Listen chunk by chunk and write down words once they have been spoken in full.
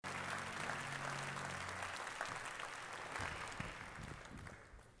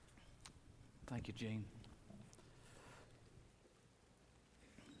Thank you, Gene.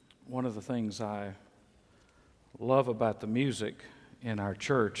 One of the things I love about the music in our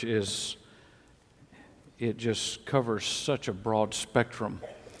church is it just covers such a broad spectrum.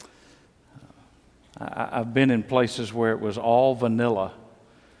 I've been in places where it was all vanilla,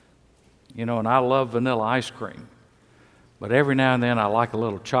 and I love vanilla ice cream. But every now and then I like a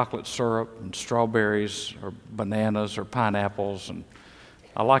little chocolate syrup and strawberries or bananas or pineapples, and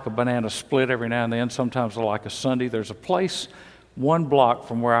I like a banana split every now and then. Sometimes I like a sundae. There's a place 1 block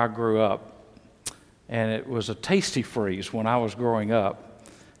from where I grew up, and it was a Tasty Freeze when I was growing up.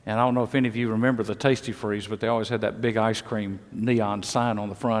 And I don't know if any of you remember the Tasty Freeze, but they always had that big ice cream neon sign on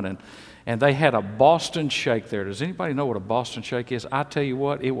the front, and they had a Boston Shake there. Does anybody know what a Boston Shake is? I tell you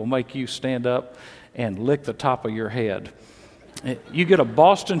what, it will make you stand up and lick the top of your head. You get a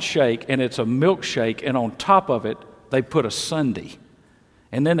Boston Shake, and it's a milkshake, and on top of it, they put a sundae.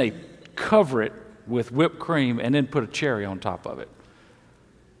 And then they cover it with whipped cream and then put a cherry on top of it.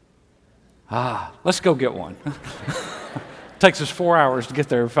 Let's go get one. Takes us 4 hours to get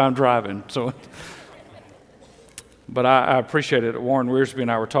there if I'm driving. But I appreciate it. Warren Wearsby and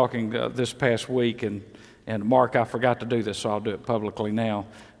I were talking this past week, and Mark, I forgot to do this, so I'll do it publicly now.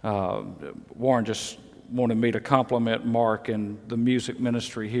 Warren just wanted me to compliment Mark and the music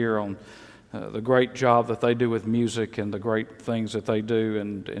ministry here on the great job that they do with music and the great things that they do,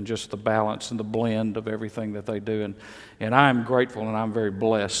 and just the balance and the blend of everything that they do. And I'm grateful and I'm very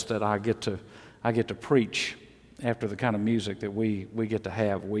blessed that I get to preach after the kind of music that we get to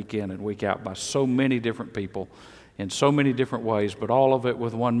have week in and week out by so many different people in so many different ways, but all of it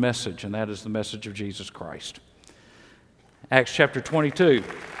with one message, and that is the message of Jesus Christ. Acts chapter 22.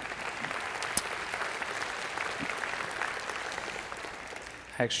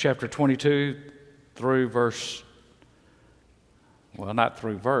 Acts chapter 22 through not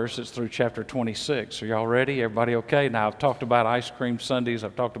through verse, it's through chapter 26. Are y'all ready? Everybody okay? Now, I've talked about ice cream sundaes,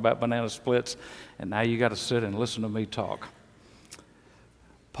 I've talked about banana splits, and now you got to sit and listen to me talk.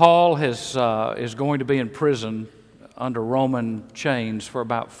 Paul is going to be in prison under Roman chains for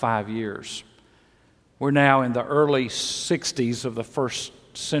about 5 years. We're now in the early 60s of the first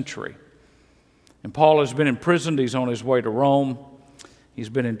century. And Paul has been imprisoned. He's on his way to Rome. He's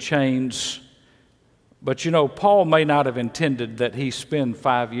been in chains. But Paul may not have intended that he spend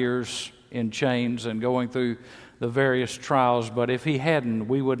 5 years in chains and going through the various trials, but if he hadn't,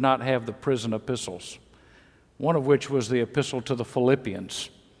 we would not have the prison epistles, one of which was the epistle to the Philippians.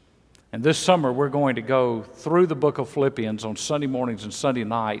 And this summer, we're going to go through the book of Philippians on Sunday mornings and Sunday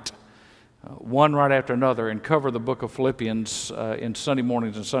night, one right after another, and cover the book of Philippians in Sunday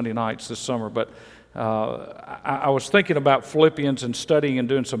mornings and Sunday nights this summer. But I was thinking about Philippians and studying and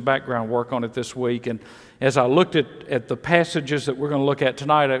doing some background work on it this week, and as I looked at the passages that we're going to look at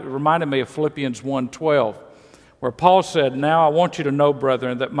tonight, it reminded me of Philippians 1:12, where Paul said, "Now I want you to know,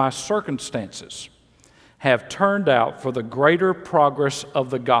 brethren, that my circumstances have turned out for the greater progress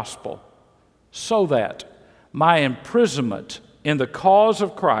of the gospel, so that my imprisonment in the cause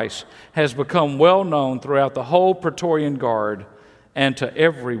of Christ has become well known throughout the whole Praetorian Guard and to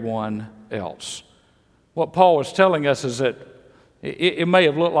everyone else." What Paul was telling us is that it may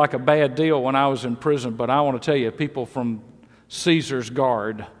have looked like a bad deal when I was in prison, but I want to tell you, people from Caesar's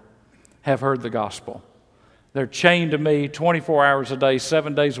Guard have heard the gospel. They're chained to me 24 hours a day,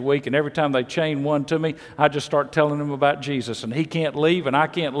 7 days a week, and every time they chain one to me, I just start telling them about Jesus. And he can't leave, and I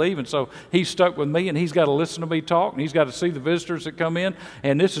can't leave, and so he's stuck with me, and he's got to listen to me talk, and he's got to see the visitors that come in.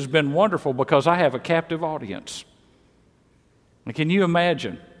 And this has been wonderful because I have a captive audience. And can you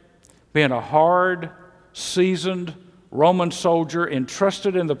imagine being a hard, seasoned Roman soldier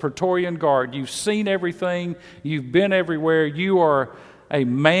entrusted in the Praetorian Guard? You've seen everything, you've been everywhere, you are a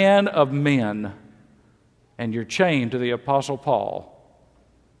man of men, and you're chained to the Apostle Paul,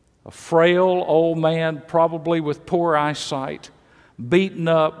 a frail old man, probably with poor eyesight, beaten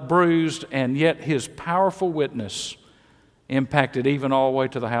up, bruised, and yet his powerful witness impacted even all the way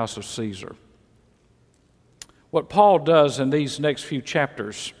to the house of Caesar. What Paul does in these next few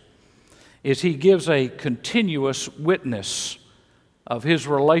chapters is he gives a continuous witness of his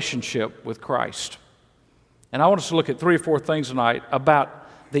relationship with Christ. And I want us to look at 3 or 4 things tonight about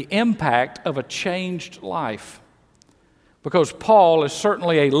the impact of a changed life. Because Paul is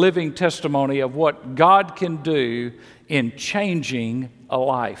certainly a living testimony of what God can do in changing a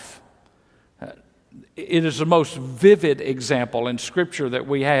life. It is the most vivid example in Scripture that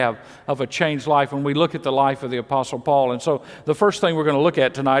we have of a changed life when we look at the life of the Apostle Paul. And so the first thing we're going to look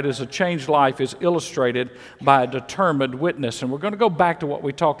at tonight is a changed life is illustrated by a determined witness. And we're going to go back to what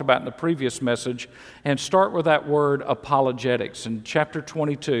we talked about in the previous message and start with that word apologetics in chapter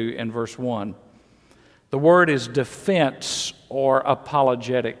 22 and verse 1. The word is defense or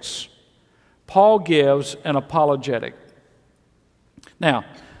apologetics. Paul gives an apologetic. Now,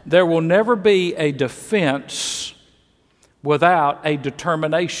 there will never be a defense without a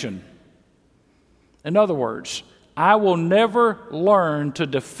determination. In other words, I will never learn to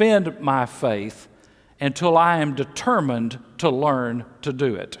defend my faith until I am determined to learn to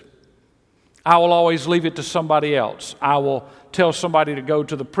do it. I will always leave it to somebody else. I will tell somebody to go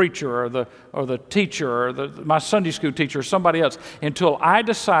to the preacher or the teacher or my Sunday school teacher or somebody else until I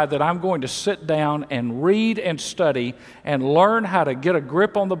decide that I'm going to sit down and read and study and learn how to get a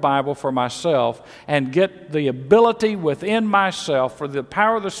grip on the Bible for myself and get the ability within myself for the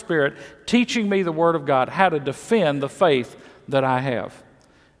power of the Spirit teaching me the Word of God, how to defend the faith that I have.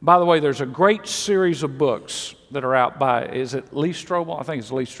 By the way, there's a great series of books that are out by, is it Lee Strobel? I think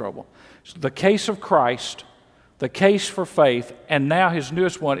it's Lee Strobel. The Case of Christ, The Case for Faith, and now his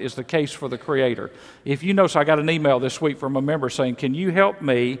newest one is The Case for the Creator. If you notice, I got an email this week from a member saying, can you help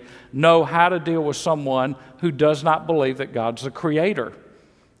me know how to deal with someone who does not believe that God's the Creator?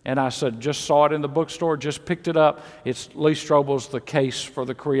 And I said, just saw it in the bookstore, just picked it up. It's Lee Strobel's The Case for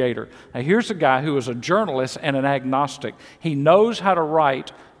the Creator. Now here's a guy who is a journalist and an agnostic. He knows how to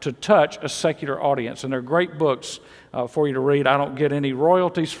write to touch a secular audience, and they're great books for you to read. I don't get any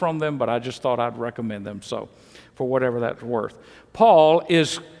royalties from them, but I just thought I'd recommend them, so for whatever that's worth. Paul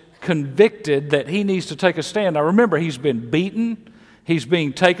is convicted that he needs to take a stand. Now remember, he's been beaten. He's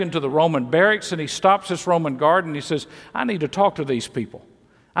being taken to the Roman barracks, and he stops this Roman guard, and he says, I need to talk to these people.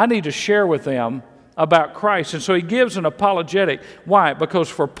 I need to share with them about Christ. And so he gives an apologetic. Why? Because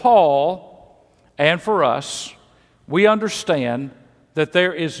for Paul and for us, we understand that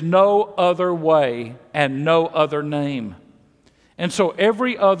there is no other way and no other name. And so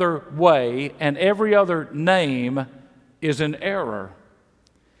every other way and every other name is an error.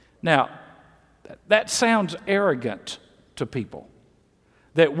 Now, that sounds arrogant to people,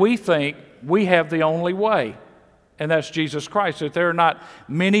 that we think we have the only way, and that's Jesus Christ, that there are not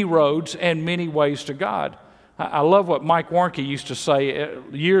many roads and many ways to God. I love what Mike Warnke used to say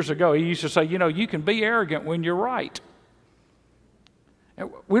years ago. He used to say, you can be arrogant when you're right.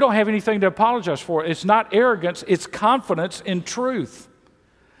 We don't have anything to apologize for. It's not arrogance, it's confidence in truth.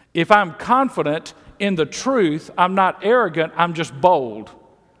 If I'm confident in the truth, I'm not arrogant, I'm just bold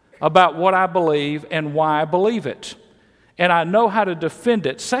about what I believe and why I believe it. And I know how to defend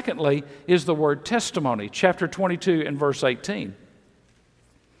it. Secondly is the word testimony, chapter 22 and verse 18.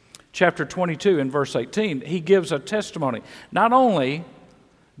 Chapter 22 and verse 18, he gives a testimony. Not only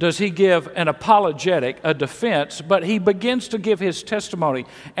does he give an apologetic, a defense, but he begins to give his testimony.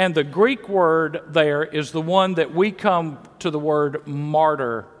 And the Greek word there is the one that we come to the word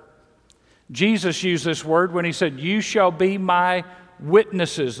martyr. Jesus used this word when he said, you shall be my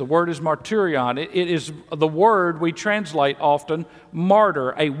witnesses. The word is martyrion. It is the word we translate often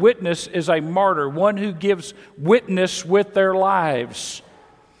martyr. A witness is a martyr, one who gives witness with their lives.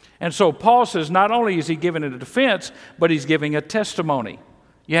 And so Paul says not only is he giving a defense, but he's giving a testimony.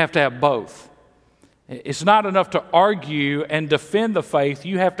 You have to have both. It's not enough to argue and defend the faith.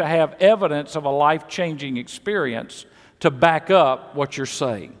 You have to have evidence of a life-changing experience to back up what you're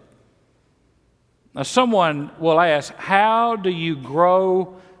saying. Now, someone will ask, how do you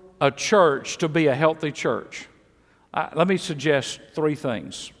grow a church to be a healthy church? Let me suggest three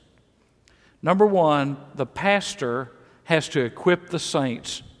things. Number one, the pastor has to equip the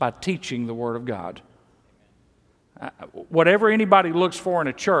saints by teaching the Word of God. Whatever anybody looks for in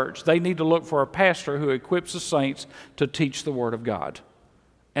a church, they need to look for a pastor who equips the saints to teach the Word of God.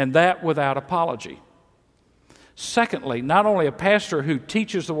 And that without apology. Secondly, not only a pastor who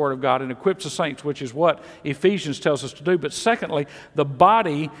teaches the Word of God and equips the saints, which is what Ephesians tells us to do, but secondly, the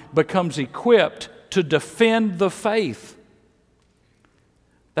body becomes equipped to defend the faith.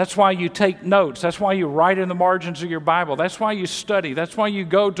 That's why you take notes. That's why you write in the margins of your Bible. That's why you study. That's why you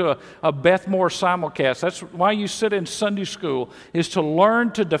go to a Beth Moore simulcast. That's why you sit in Sunday school, is to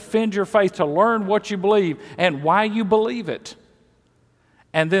learn to defend your faith, to learn what you believe and why you believe it.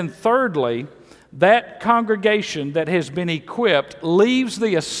 And then thirdly, that congregation that has been equipped leaves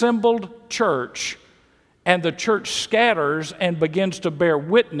the assembled church, and the church scatters and begins to bear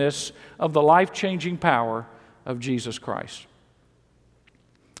witness of the life-changing power of Jesus Christ.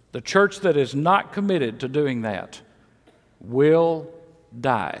 The church that is not committed to doing that will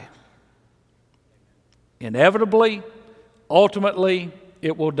die. Inevitably, ultimately,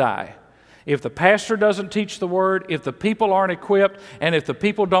 it will die. If the pastor doesn't teach the Word, if the people aren't equipped, and if the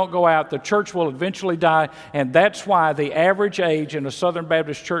people don't go out, the church will eventually die. And that's why the average age in a Southern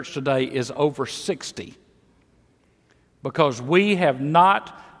Baptist church today is over 60. Because we have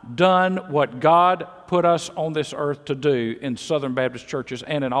not done what God put us on this earth to do in Southern Baptist churches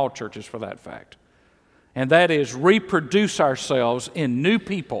and in all churches for that fact. And that is reproduce ourselves in new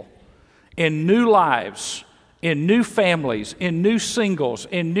people, in new lives, in new families, in new singles,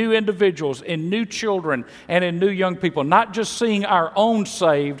 in new individuals, in new children, and in new young people. Not just seeing our own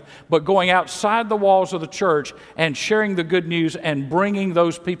saved, but going outside the walls of the church and sharing the good news and bringing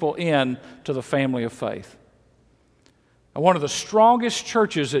those people in to the family of faith. And one of the strongest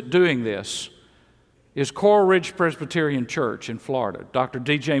churches at doing this is Coral Ridge Presbyterian Church in Florida. Dr.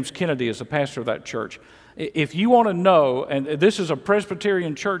 D. James Kennedy is the pastor of that church. If you want to know, and this is a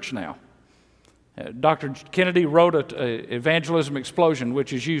Presbyterian church now, Dr. Kennedy wrote an evangelism explosion,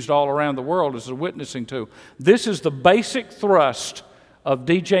 which is used all around the world as a witnessing tool. This is the basic thrust of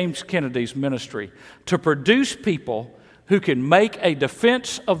D. James Kennedy's ministry, to produce people who can make a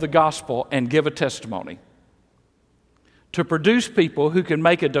defense of the gospel and give a testimony. To produce people who can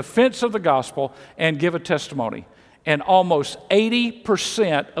make a defense of the gospel and give a testimony. And almost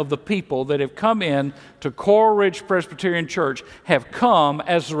 80% of the people that have come in to Coral Ridge Presbyterian Church have come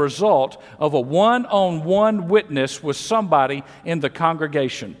as a result of a one-on-one witness with somebody in the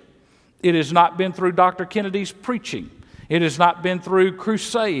congregation. It has not been through Dr. Kennedy's preaching. It has not been through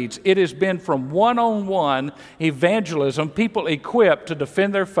crusades. It has been from one-on-one evangelism, people equipped to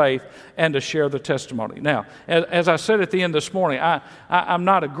defend their faith and to share the testimony. Now, as I said at the end this morning, I'm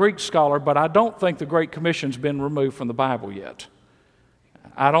not a Greek scholar, but I don't think the Great Commission's been removed from the Bible yet.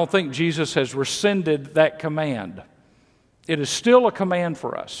 I don't think Jesus has rescinded that command. It is still a command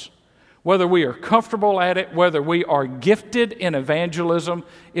for us. Whether we are comfortable at it, whether we are gifted in evangelism,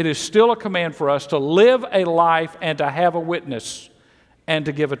 it is still a command for us to live a life and to have a witness and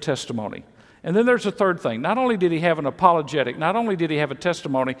to give a testimony. And then there's a third thing. Not only did he have an apologetic, not only did he have a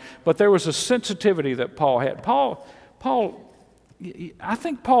testimony, but there was a sensitivity that Paul had. I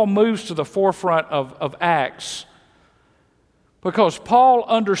think Paul moves to the forefront of Acts because Paul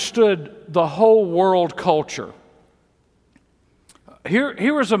understood the whole world culture.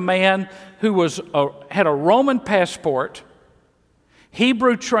 Here was a man who had a Roman passport,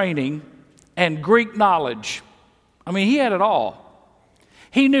 Hebrew training, and Greek knowledge. I mean, he had it all.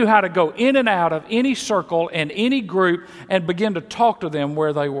 He knew how to go in and out of any circle and any group and begin to talk to them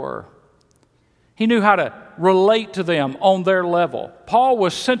where they were. He knew how to relate to them on their level. Paul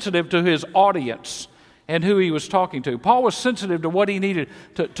was sensitive to his audience and who he was talking to. Paul was sensitive to what he needed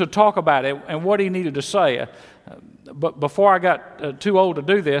to talk about it and what he needed to say. But before I got too old to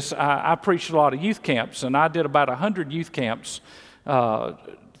do this, I preached a lot of youth camps, and I did about 100 youth camps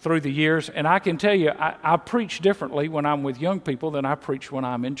through the years. And I can tell you, I preach differently when I'm with young people than I preach when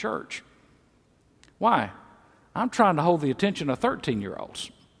I'm in church. Why? I'm trying to hold the attention of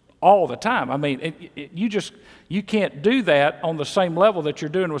 13-year-olds all the time. I mean, you can't do that on the same level that you're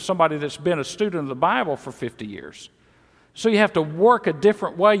doing with somebody that's been a student of the Bible for 50 years. So you have to work a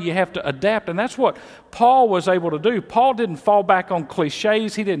different way. You have to adapt. And that's what Paul was able to do. Paul didn't fall back on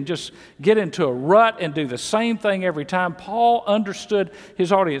cliches. He didn't just get into a rut and do the same thing every time. Paul understood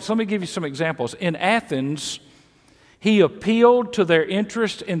his audience. Let me give you some examples. In Athens, he appealed to their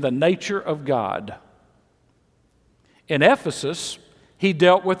interest in the nature of God. In Ephesus, he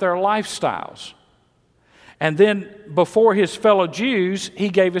dealt with their lifestyles. And then before his fellow Jews, he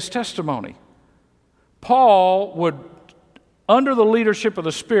gave his testimony. Paul would, under the leadership of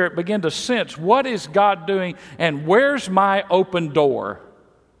the Spirit, begin to sense, what is God doing and where's my open door?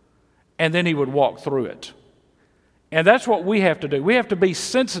 And then he would walk through it. And that's what we have to do. We have to be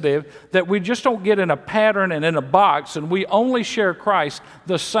sensitive that we just don't get in a pattern and in a box and we only share Christ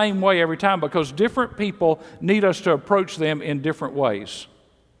the same way every time, because different people need us to approach them in different ways.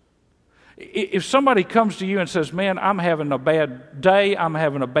 If somebody comes to you and says, man, I'm having a bad day, I'm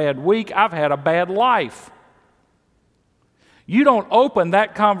having a bad week, I've had a bad life, you don't open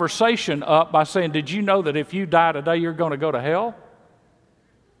that conversation up by saying, did you know that if you die today, you're going to go to hell?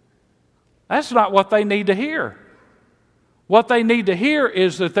 That's not what they need to hear. What they need to hear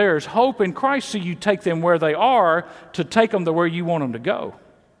is that there is hope in Christ, so you take them where they are to take them to where you want them to go.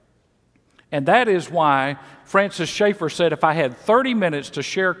 And that is why Francis Schaeffer said, if I had 30 minutes to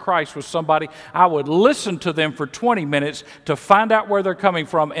share Christ with somebody, I would listen to them for 20 minutes to find out where they're coming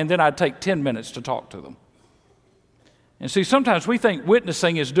from, and then I'd take 10 minutes to talk to them. And see, sometimes we think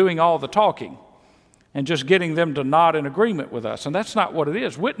witnessing is doing all the talking. and just getting them to nod in agreement with us. And that's not what it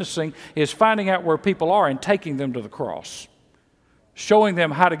is. Witnessing is finding out where people are and taking them to the cross, showing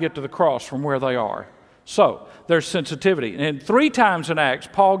them how to get to the cross from where they are. So there's sensitivity. And 3 times in Acts,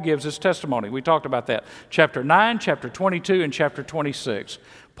 Paul gives his testimony. We talked about that. Chapter 9, chapter 22, and chapter 26.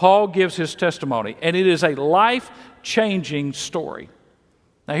 Paul gives his testimony, and it is a life-changing story.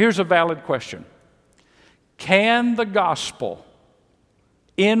 Now here's a valid question. Can the gospel,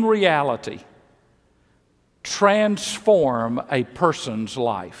 in reality, transform a person's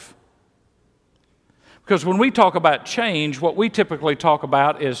life? Because when we talk about change, what we typically talk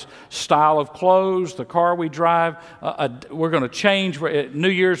about is style of clothes, the car we drive. We're going to change. New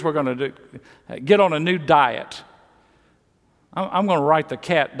Year's, we're going to get on a new diet. I'm going to write the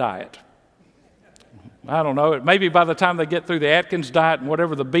Catt diet. I don't know. Maybe by the time they get through the Atkins diet and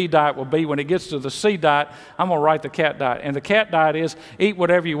whatever the B diet will be, when it gets to the C diet, I'm going to write the Catt diet. And the Catt diet is eat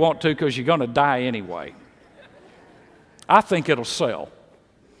whatever you want to because you're going to die anyway. I think it'll sell.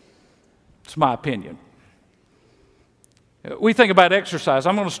 It's my opinion. We think about exercise.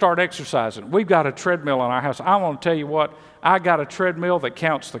 I'm going to start exercising. We've got a treadmill in our house. I want to tell you what, I got a treadmill that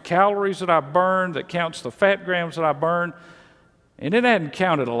counts the calories that I burn, that counts the fat grams that I burn, and it hadn't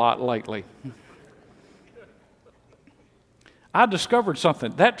counted a lot lately. I discovered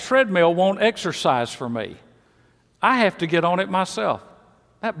something. That treadmill won't exercise for me. I have to get on it myself.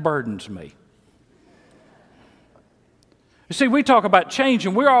 That burdens me. You see, we talk about change,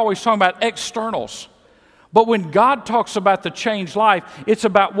 and we're always talking about externals. But when God talks about the changed life, it's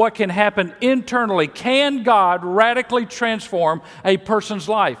about what can happen internally. Can God radically transform a person's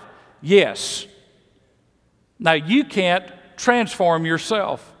life? Yes. Now, you can't transform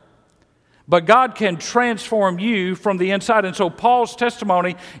yourself, but God can transform you from the inside. And so Paul's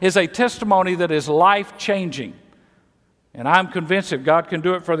testimony is a testimony that is life-changing. And I'm convinced if God can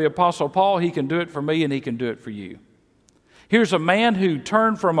do it for the Apostle Paul, he can do it for me and he can do it for you. Here's a man who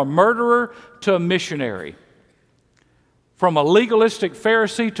turned from a murderer to a missionary, from a legalistic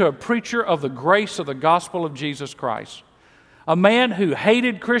Pharisee to a preacher of the grace of the gospel of Jesus Christ. A man who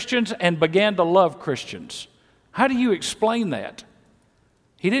hated Christians and began to love Christians. How do you explain that?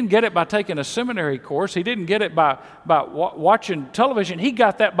 He didn't get it by taking a seminary course. He didn't get it by watching television. He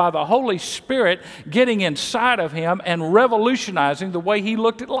got that by the Holy Spirit getting inside of him and revolutionizing the way he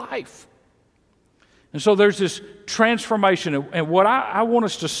looked at life. And so there's this transformation. And what I want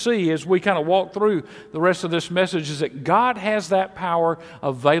us to see as we kind of walk through the rest of this message is that God has that power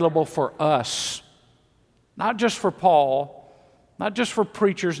available for us. Not just for Paul, not just for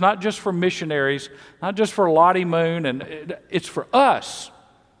preachers, not just for missionaries, not just for Lottie Moon. And it's for us,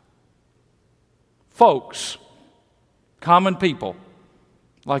 folks, common people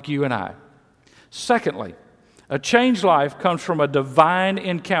like you and I. Secondly, a changed life comes from a divine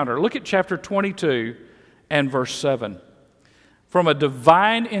encounter. Look at chapter 22 and verse 7. From a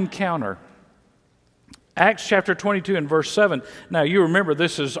divine encounter. Acts chapter 22 and verse 7. Now, you remember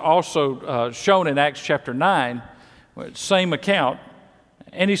this is also shown in Acts chapter 9, same account.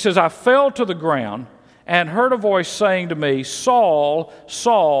 And he says, I fell to the ground and heard a voice saying to me, Saul,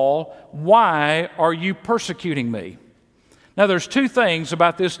 Saul, why are you persecuting me? Now, there's 2 things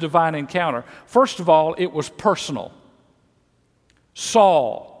about this divine encounter. First of all, it was personal.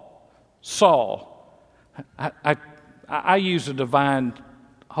 Saul, Saul. I use a divine,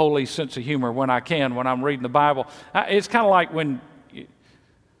 holy sense of humor when I can, when I'm reading the Bible. It's kind of like when,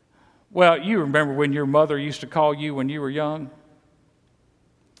 you remember when your mother used to call you when you were young?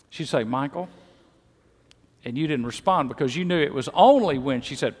 She'd say, Michael. And you didn't respond because you knew it was only when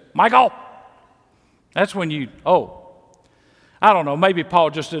she said, Michael. That's when I don't know, maybe Paul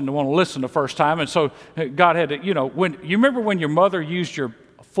just didn't want to listen the first time, and so God had to, you remember when your mother used your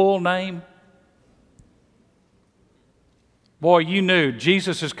full name? Boy, you knew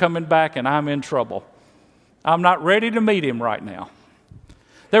Jesus is coming back and I'm in trouble. I'm not ready to meet him right now.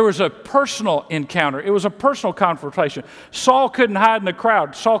 There was a personal encounter. It was a personal confrontation. Saul couldn't hide in the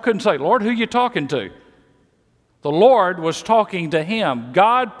crowd. Saul couldn't say, Lord, who are you talking to? The Lord was talking to him.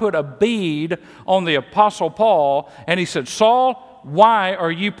 God put a bead on the Apostle Paul, and he said, Saul, why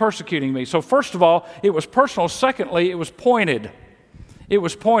are you persecuting me? So first of all, it was personal. Secondly, it was pointed. It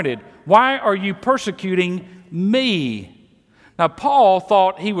was pointed. Why are you persecuting me? Now, Paul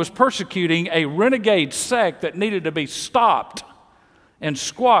thought he was persecuting a renegade sect that needed to be stopped and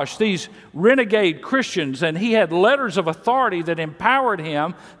squashed, these renegade Christians, and he had letters of authority that empowered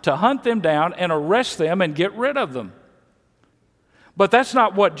him to hunt them down and arrest them and get rid of them. But that's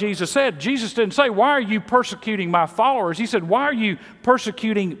not what Jesus said. Jesus didn't say, why are you persecuting my followers? He said, why are you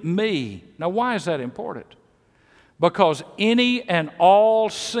persecuting me? Now, why is that important? because any and all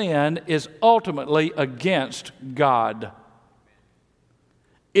sin is ultimately against God.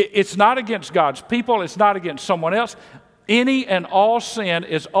 It's not against God's people. It's not against someone else. Any and all sin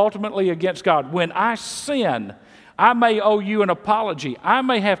is ultimately against God. When I sin, I may owe you an apology. I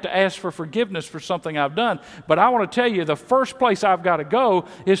may have to ask for forgiveness for something I've done. But I want to tell you, the first place I've got to go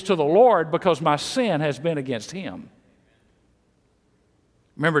is to the Lord, because my sin has been against Him.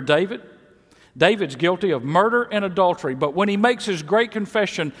 Remember David? David's guilty of murder and adultery. But when he makes his great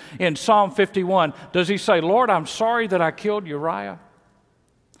confession in Psalm 51, does he say, Lord, I'm sorry that I killed Uriah?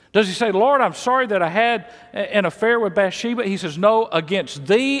 Does he say, Lord, I'm sorry that I had an affair with Bathsheba? He says, no, against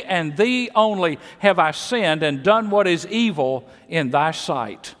thee and thee only have I sinned and done what is evil in thy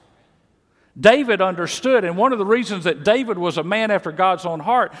sight. David understood, and one of the reasons that David was a man after God's own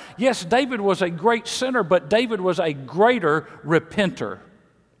heart, yes, David was a great sinner, but David was a greater repenter.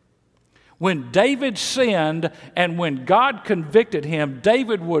 When David sinned and when God convicted him,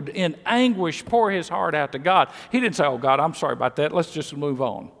 David would in anguish pour his heart out to God. He didn't say, oh God, I'm sorry about that, let's just move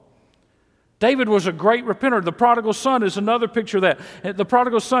on. David was a great repenter. The prodigal son is another picture of that. The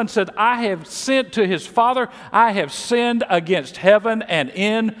prodigal son said, I have sinned to his father. I have sinned against heaven and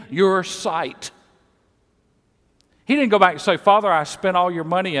in your sight. He didn't go back and say, Father, I spent all your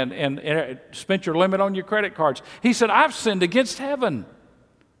money and spent your limit on your credit cards. He said, I've sinned against heaven.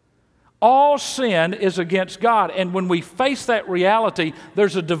 All sin is against God. And when we face that reality,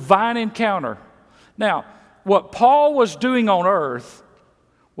 there's a divine encounter. Now, what Paul was doing on earth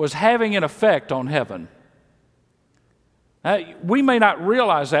was having an effect on heaven. We may not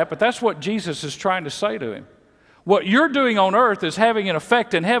realize that, but that's what Jesus is trying to say to him. What you're doing on earth is having an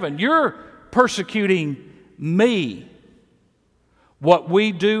effect in heaven. You're persecuting me. What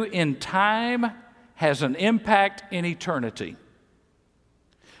we do in time has an impact in eternity.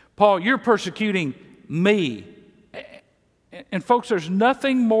 Paul, you're persecuting me. And folks, there's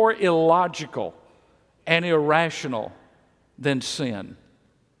nothing more illogical and irrational than sin.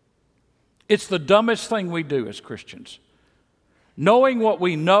 It's the dumbest thing we do as Christians. Knowing what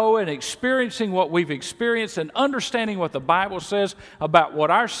we know and experiencing what we've experienced and understanding what the Bible says about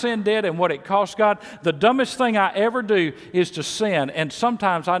what our sin did and what it cost God, the dumbest thing I ever do is to sin. And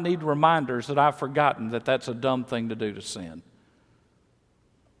sometimes I need reminders that I've forgotten that that's a dumb thing to do, to sin.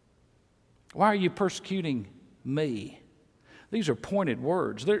 Why are you persecuting me? These are pointed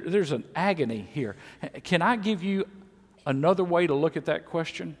words. There's an agony here. Can I give you another way to look at that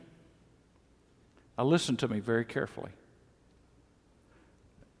question? Now listen to me very carefully.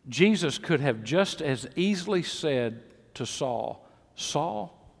 Jesus could have just as easily said to Saul,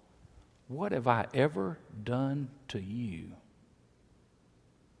 Saul, what have I ever done to you?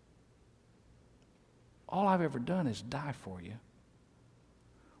 All I've ever done is die for you.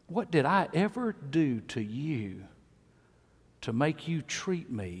 What did I ever do to you to make you treat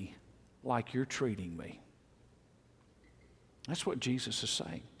me like you're treating me? That's what Jesus is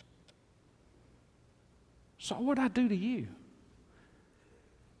saying. So what did I do to you?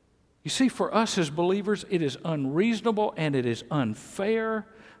 You see, for us as believers, it is unreasonable and it is unfair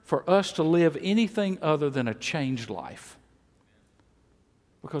for us to live anything other than a changed life.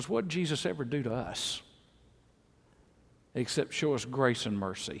 Because what did Jesus ever do to us? Except show us grace and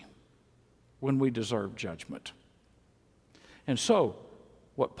mercy when we deserve judgment. And so,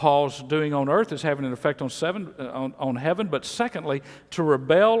 what Paul's doing on earth is having an effect on heaven, but secondly, to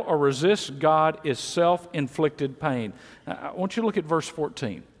rebel or resist God is self-inflicted pain. Now, I want you to look at verse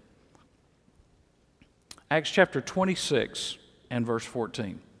 14. Acts chapter 26 and verse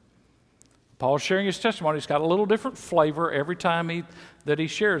 14. Paul's sharing his testimony. It's got a little different flavor every time that he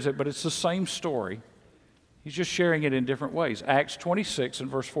shares it, but it's the same story. He's just sharing it in different ways. Acts 26 and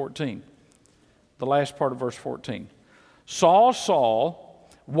verse 14. The last part of verse 14. Saul, Saul,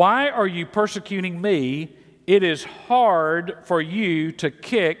 why are you persecuting me? It is hard for you to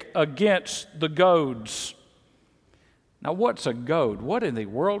kick against the goads. Now, what's a goad? What in the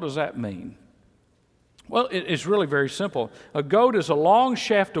world does that mean? Well, it's really very simple. A goad is a long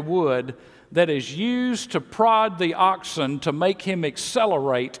shaft of wood that is used to prod the oxen to make him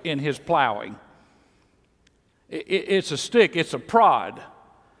accelerate in his plowing. It's a stick, it's a prod.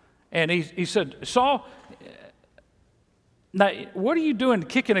 And he said, Saul, now what are you doing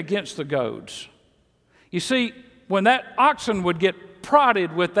kicking against the goads? You see, when that oxen would get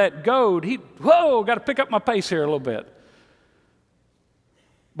prodded with that goad, got to pick up my pace here a little bit.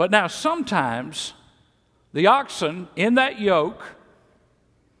 But now sometimes the oxen in that yoke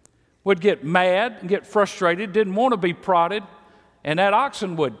would get mad and get frustrated, didn't want to be prodded, and that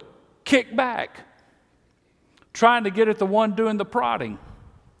oxen would kick back, trying to get at the one doing the prodding.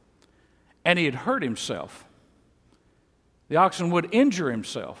 And he'd hurt himself. the oxen would injure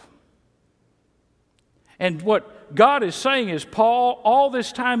himself. And what God is saying is, Paul, all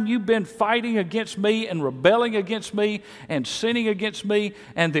this time you've been fighting against me and rebelling against me and sinning against me,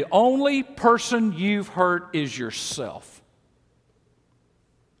 and the only person you've hurt is yourself.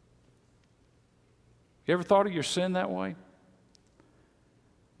 You ever thought of your sin that way?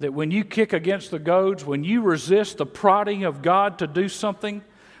 That when you kick against the goads, when you resist the prodding of God to do something,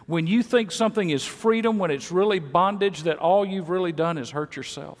 when you think something is freedom when it's really bondage, that all you've really done is hurt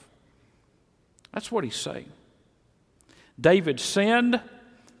yourself. That's what he's saying. David sinned.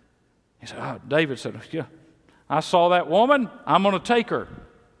 David said, yeah, I saw that woman, I'm going to take her.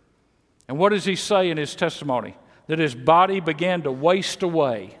 And what does he say in his testimony? That his body began to waste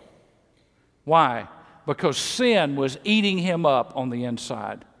away. Why? Because sin was eating him up on the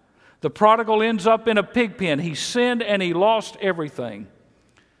inside. The prodigal ends up in a pig pen. He sinned and he lost everything.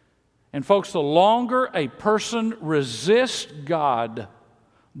 And folks, the longer a person resists God,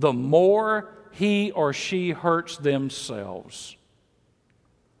 the more he or she hurts themselves.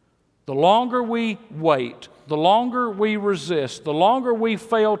 The longer we wait, the longer we resist, the longer we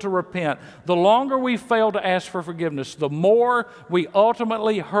fail to repent, the longer we fail to ask for forgiveness, the more we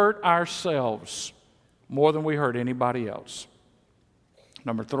ultimately hurt ourselves, more than we hurt anybody else.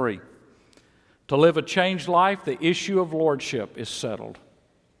 Number 3, to live a changed life, the issue of lordship is settled.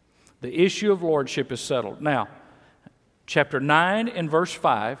 The issue of lordship is settled. Now, chapter 9 and verse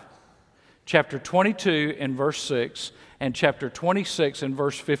 5, chapter 22 and verse 6, and chapter 26 and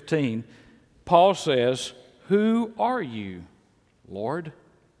verse 15, Paul says, "Who are you, Lord?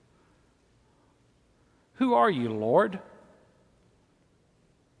 Who are you, Lord?"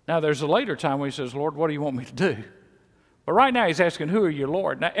 Now, there's a later time when he says, "Lord, what do you want me to do?" But right now he's asking, "Who are you,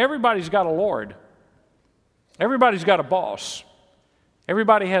 Lord?" Now, everybody's got a Lord. Everybody's got a boss.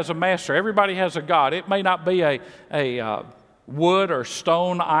 Everybody has a master. Everybody has a God. It may not be a wood or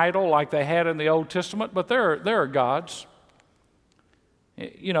stone idol like they had in the Old Testament, but there are gods.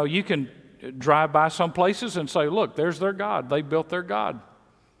 You know, you can drive by some places and say, look, there's their God. They built their God,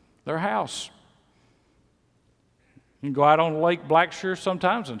 their house. You can go out on Lake Blackshear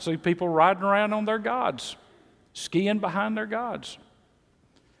sometimes and see people riding around on their gods, skiing behind their gods.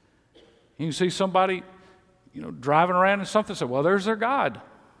 You can see somebody, driving around in something and say, well, there's their God.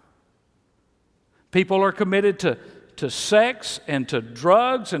 People are committed to sex and to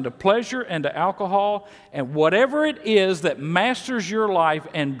drugs and to pleasure and to alcohol, and whatever it is that masters your life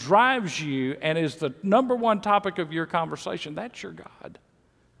and drives you and is the number one topic of your conversation, that's your God.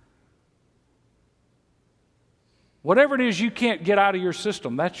 Whatever it is you can't get out of your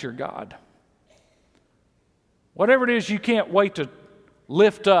system, that's your God. Whatever it is you can't wait to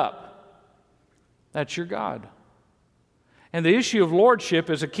lift up, that's your God. And the issue of lordship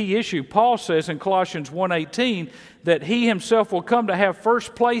is a key issue. Paul says in Colossians 1:18 that he himself will come to have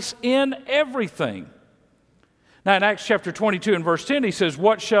first place in everything. Now in Acts chapter 22 and verse 10 he says,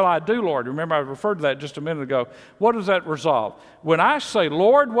 "What shall I do, Lord?" Remember I referred to that just a minute ago. What does that resolve? When I say,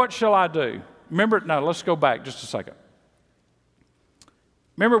 "Lord, what shall I do?" Remember, now let's go back just a second.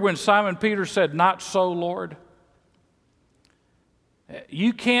 Remember when Simon Peter said, "Not so, Lord"?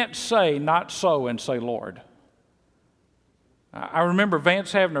 You can't say "not so" and say "Lord." I remember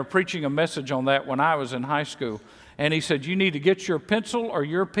Vance Havner preaching a message on that when I was in high school. And he said, you need to get your pencil or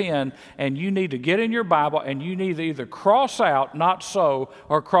your pen and you need to get in your Bible and you need to either cross out "not so"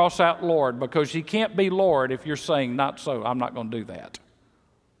 or cross out "Lord," because you can't be Lord if you're saying "not so." I'm not going to do that.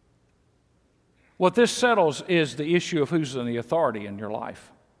 What this settles is the issue of who's in the authority in your life.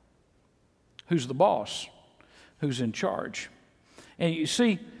 Who's the boss? Who's in charge? And you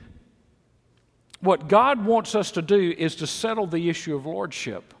see, what God wants us to do is to settle the issue of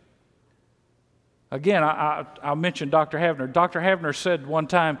lordship. Again, I mentioned Dr. Havner. Dr. Havner said one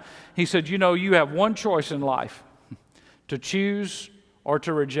time, he said, you have one choice in life, to choose or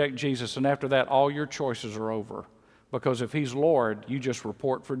to reject Jesus. And after that, all your choices are over. Because if he's Lord, you just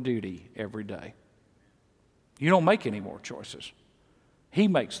report for duty every day. You don't make any more choices. He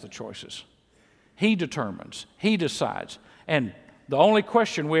makes the choices. He determines. He decides. And the only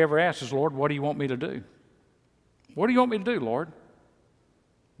question we ever ask is, Lord, what do you want me to do? What do you want me to do, Lord?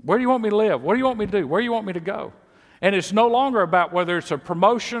 Where do you want me to live? What do you want me to do? Where do you want me to go? And it's no longer about whether it's a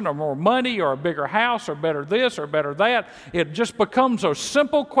promotion or more money or a bigger house or better this or better that. It just becomes a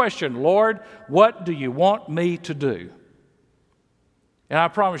simple question, Lord, what do you want me to do? And I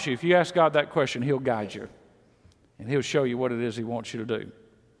promise you, if you ask God that question, he'll guide you. And he'll show you what it is he wants you to do.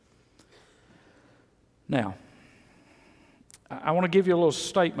 Now, I want to give you a little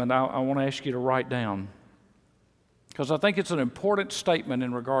statement I want to ask you to write down, because I think it's an important statement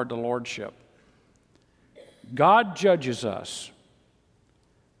in regard to lordship. God judges us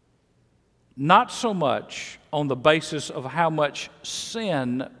not so much on the basis of how much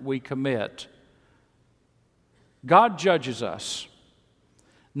sin we commit. God judges us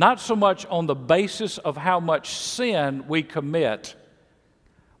not so much on the basis of how much sin we commit,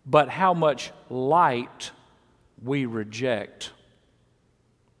 but how much light we reject.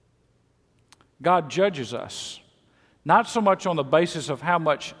 God judges us not so much on the basis of how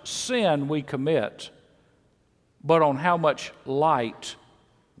much sin we commit, but on how much light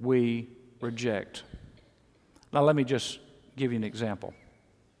we reject. Now, let me just give you an example.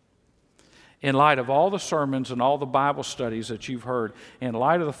 In light of all the sermons and all the Bible studies that you've heard, in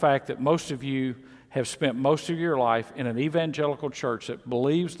light of the fact that most of you have spent most of your life in an evangelical church that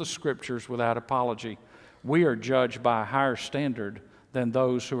believes the Scriptures without apology, we are judged by a higher standard than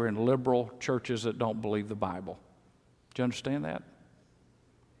those who are in liberal churches that don't believe the Bible. Do you understand that?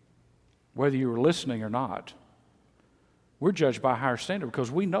 Whether you were listening or not, we're judged by a higher standard because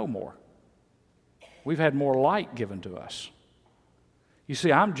we know more. We've had more light given to us. You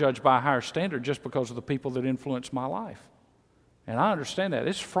see, I'm judged by a higher standard just because of the people that influence my life. And I understand that.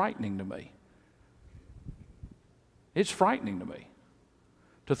 It's frightening to me. It's frightening to me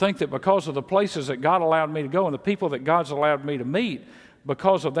to think that because of the places that God allowed me to go and the people that God's allowed me to meet,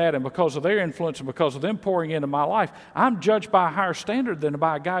 because of that and because of their influence and because of them pouring into my life, I'm judged by a higher standard than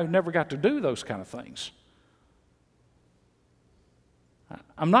by a guy who never got to do those kind of things.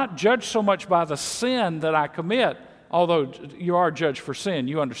 I'm not judged so much by the sin that I commit, although you are judged for sin,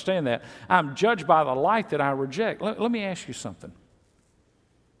 you understand that. I'm judged by the light that I reject. Let me ask you something.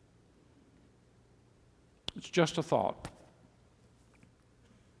 It's just a thought.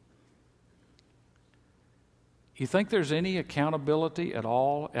 You think there's any accountability at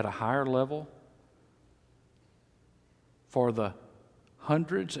all at a higher level for the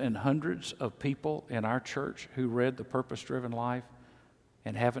hundreds and hundreds of people in our church who read The Purpose-Driven Life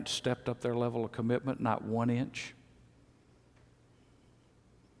and haven't stepped up their level of commitment, not 1 inch?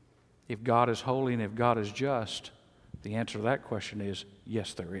 If God is holy and if God is just, the answer to that question is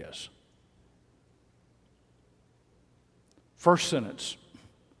yes, there is. First sentence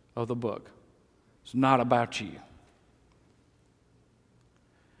of the book. It's not about you.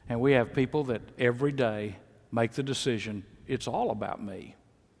 And we have people that every day make the decision, it's all about me.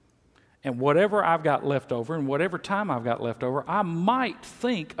 And whatever I've got left over and whatever time I've got left over, I might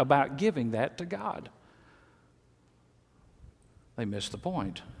think about giving that to God. They miss the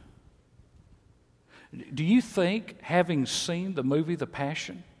point. Do you think, having seen the movie The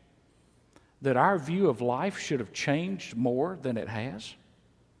Passion, that our view of life should have changed more than it has?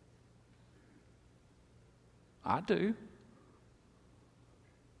 I do.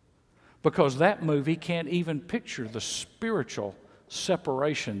 Because that movie can't even picture the spiritual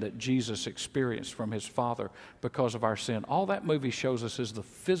separation that Jesus experienced from his Father because of our sin. All that movie shows us is the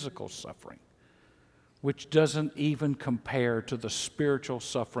physical suffering, which doesn't even compare to the spiritual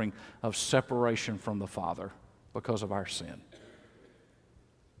suffering of separation from the Father because of our sin.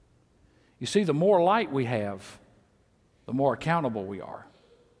 You see, the more light we have, the more accountable we are,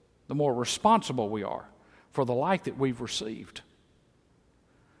 the more responsible we are for the light that we've received.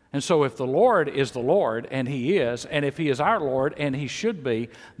 And so if the Lord is the Lord, and He is, and if He is our Lord, and He should be,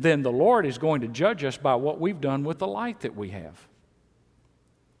 then the Lord is going to judge us by what we've done with the light that we have.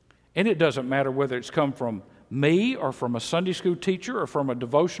 And it doesn't matter whether it's come from me or from a Sunday school teacher or from a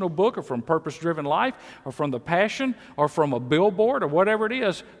devotional book or from Purpose-Driven Life or from the Passion or from a billboard or whatever it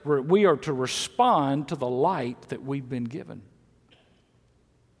is, we are to respond to the light that we've been given.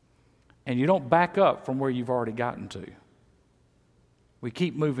 And you don't back up from where you've already gotten to. We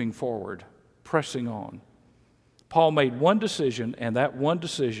keep moving forward, pressing on. Paul made one decision, and that one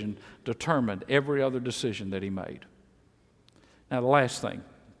decision determined every other decision that he made. Now, the last thing.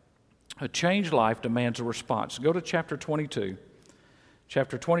 A changed life demands a response. Go to chapter 22.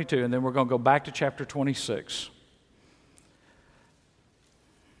 Chapter 22, and then we're going to go back to chapter 26.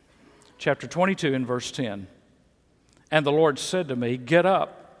 Chapter 22 and verse 10. And the Lord said to me, "Get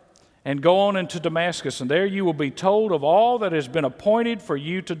up and go on into Damascus, and there you will be told of all that has been appointed for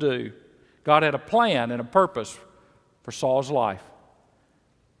you to do." God had a plan and a purpose for Saul's life.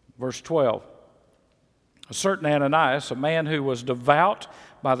 Verse 12. A certain Ananias, a man who was devout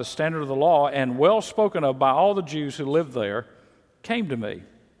by the standard of the law and well spoken of by all the Jews who lived there, came to me.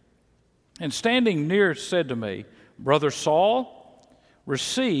 And standing near said to me, "Brother Saul,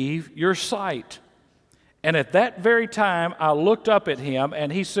 receive your sight." And at that very time I looked up at him,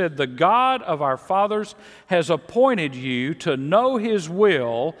 and he said, "The God of our fathers has appointed you to know His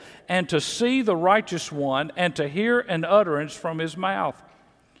will and to see the righteous one and to hear an utterance from His mouth.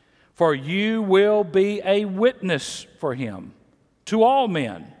 for you will be a witness for him to all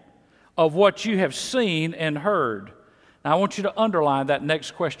men of what you have seen and heard. Now, I want you to underline that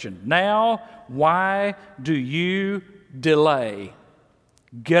next question. Now, why do you delay?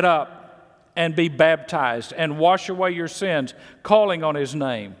 Get up and be baptized and wash away your sins, calling on his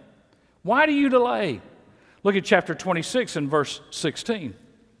name. Why do you delay? Look at chapter 26 and verse 16.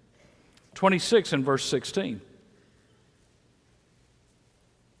 26 and verse 16.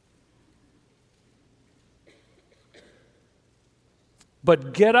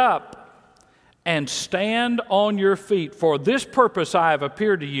 But get up and stand on your feet. For this purpose I have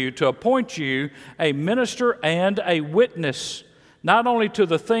appeared to you, to appoint you a minister and a witness, not only to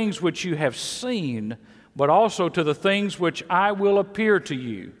the things which you have seen, but also to the things which I will appear to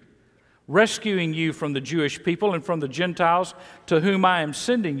you, rescuing you from the Jewish people and from the Gentiles to whom I am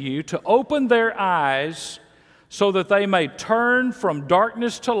sending you, to open their eyes so that they may turn from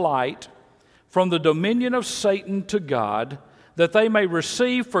darkness to light, from the dominion of Satan to God, that they may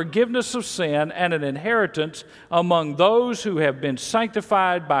receive forgiveness of sin and an inheritance among those who have been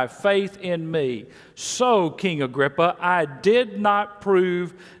sanctified by faith in me. So, King Agrippa, I did not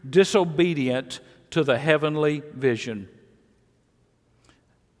prove disobedient to the heavenly vision.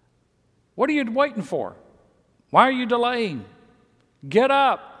 What are you waiting for? Why are you delaying? Get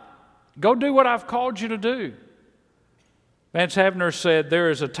up. Go do what I've called you to do. Vance Havner said, there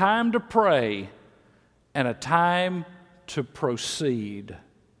is a time to pray and a time to proceed.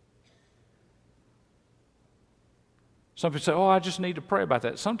 Some people say, I just need to pray about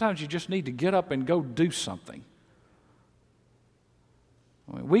that. Sometimes you just need to get up and go do something.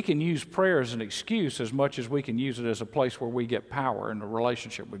 I mean, we can use prayer as an excuse as much as we can use it as a place where we get power in a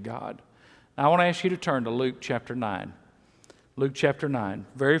relationship with God. Now, I want to ask you to turn to Luke chapter 9. Luke chapter 9,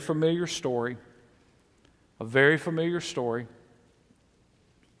 very familiar story, a very familiar story.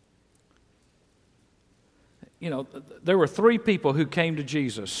 You know, there were 3 people who came to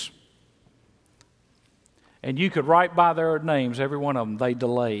Jesus. And you could write by their names, every one of them. They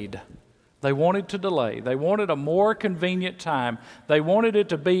delayed. They wanted to delay. They wanted a more convenient time. They wanted it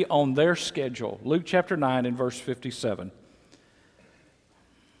to be on their schedule. Luke chapter 9 and verse 57.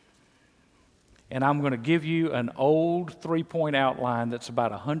 And I'm going to give you an old 3-point outline that's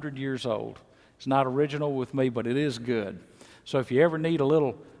about 100 years old. It's not original with me, but it is good. So if you ever need a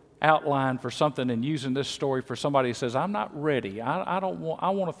little outline for something and using this story for somebody who says, I'm not ready, I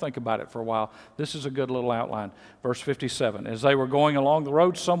want to think about it for a while, this is a good little outline. Verse 57, as they were going along the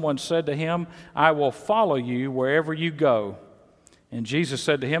road, someone said to him, I will follow you wherever you go. And Jesus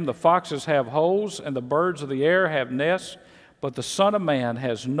said to him, the foxes have holes and the birds of the air have nests, but the Son of Man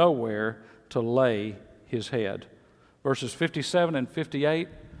has nowhere to lay his head. Verses 57 and 58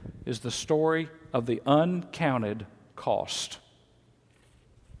 is the story of the uncounted cost.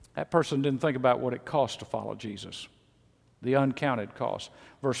 That person didn't think about what it cost to follow Jesus. The uncounted cost.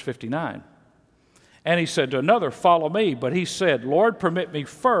 Verse 59. And he said to another, follow me. But he said, Lord, permit me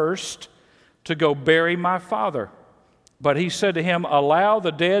first to go bury my father. But he said to him, allow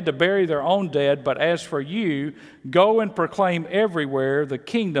the dead to bury their own dead, but as for you, go and proclaim everywhere the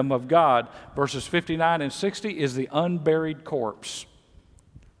kingdom of God. Verses 59 and 60 is the unburied corpse.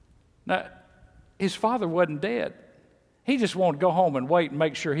 Now, his father wasn't dead. He just wanted to go home and wait and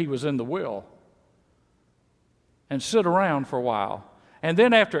make sure he was in the will and sit around for a while. And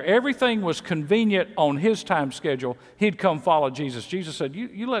then after everything was convenient on his time schedule, he'd come follow Jesus. Jesus said,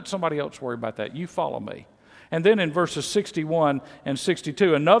 you let somebody else worry about that. You follow me. And then in verses 61 and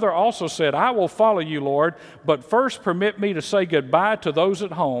 62, another also said, I will follow you, Lord, but first permit me to say goodbye to those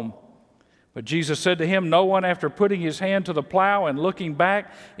at home. But Jesus said to him, no one after putting his hand to the plow and looking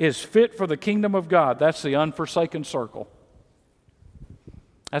back is fit for the kingdom of God. That's the unforsaken circle.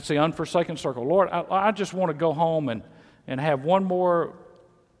 That's the unforsaken circle. Lord, I just want to go home and have one more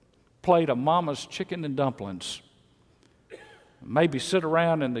plate of Mama's chicken and dumplings. Maybe sit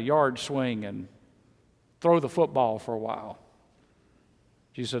around in the yard swing and throw the football for a while.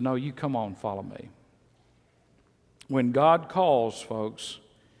 Jesus said, no, you come on, follow me. When God calls, folks,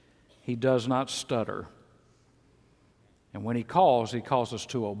 he does not stutter. And when he calls us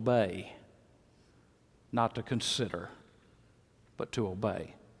to obey, not to consider, but to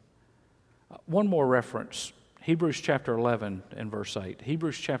obey. One more reference, Hebrews chapter 11 and verse 8.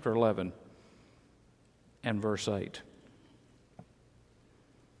 Hebrews chapter 11 and verse 8.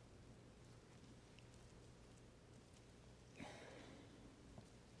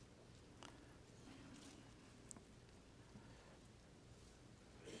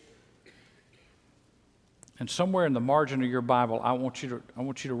 And somewhere in the margin of your Bible, I want you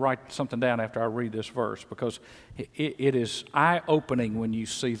to write something down after I read this verse, because it is eye-opening when you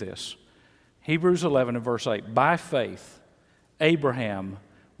see this. Hebrews 11 and verse 8, by faith, Abraham,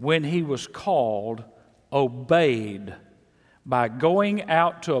 when he was called, obeyed by going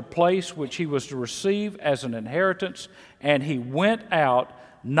out to a place which he was to receive as an inheritance, and he went out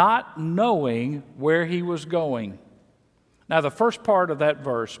not knowing where he was going. Now, the first part of that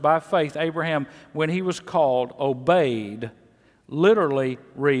verse, by faith, Abraham, when he was called, obeyed, literally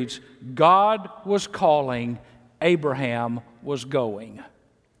reads, God was calling, Abraham was going.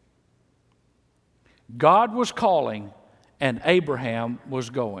 God was calling, and Abraham was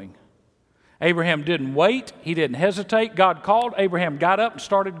going. Abraham didn't wait. He didn't hesitate. God called. Abraham got up and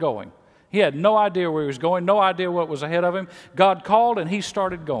started going. He had no idea where he was going, no idea what was ahead of him. God called, and he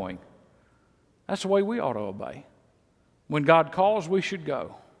started going. That's the way we ought to obey. When God calls, we should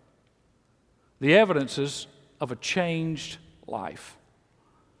go. The evidences of a changed life.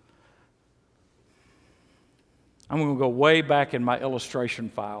 I'm going to go way back in my illustration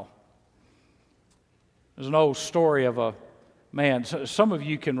file. There's an old story of a man. Some of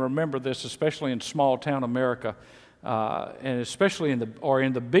you can remember this, especially in small town America, and especially in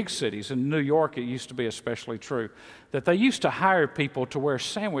the big cities. In New York, it used to be especially true, that they used to hire people to wear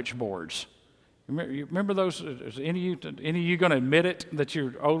sandwich boards. You remember those? Is any of you going to admit it, that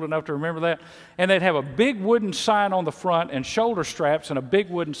you're old enough to remember that? And they'd have a big wooden sign on the front and shoulder straps and a big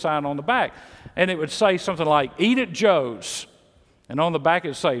wooden sign on the back. And it would say something like, "Eat at Joe's." And on the back it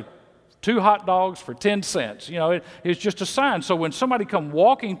would say, 2 hot dogs for 10 cents. You know, it's just a sign. So when somebody come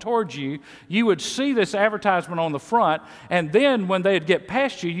walking towards you, you would see this advertisement on the front, and then when they'd get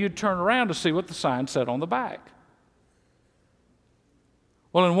past you, you'd turn around to see what the sign said on the back.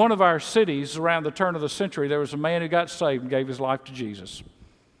 Well, in one of our cities around the turn of the century, there was a man who got saved and gave his life to Jesus.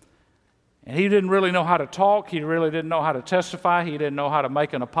 And he didn't really know how to talk. He really didn't know how to testify. He didn't know how to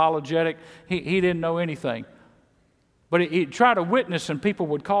make an apologetic. He didn't know anything. But he'd try to witness, and people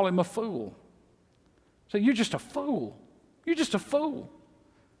would call him a fool. So, you're just a fool. You're just a fool.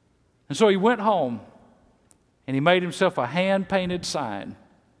 And so he went home, and he made himself a hand-painted sign.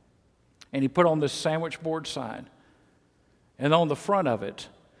 And he put on this sandwich board sign. And on the front of it,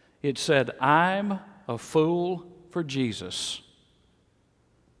 it said, "I'm a fool for Jesus."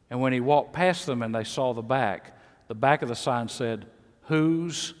 And when he walked past them and they saw the back of the sign said,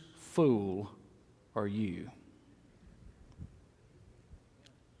 "Whose fool are you?"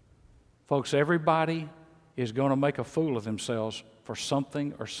 Folks, everybody is going to make a fool of themselves for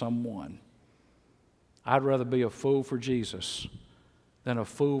something or someone. I'd rather be a fool for Jesus than a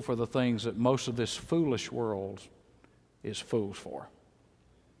fool for the things that most of this foolish world is fools for.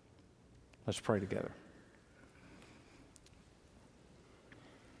 Let's pray together.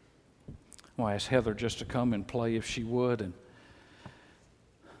 I want to ask Heather just to come and play if she would, and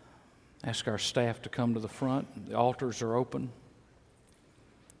ask our staff to come to the front. The altars are open.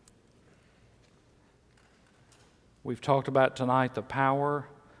 We've talked about tonight the power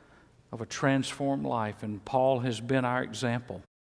of a transformed life, and Paul has been our example.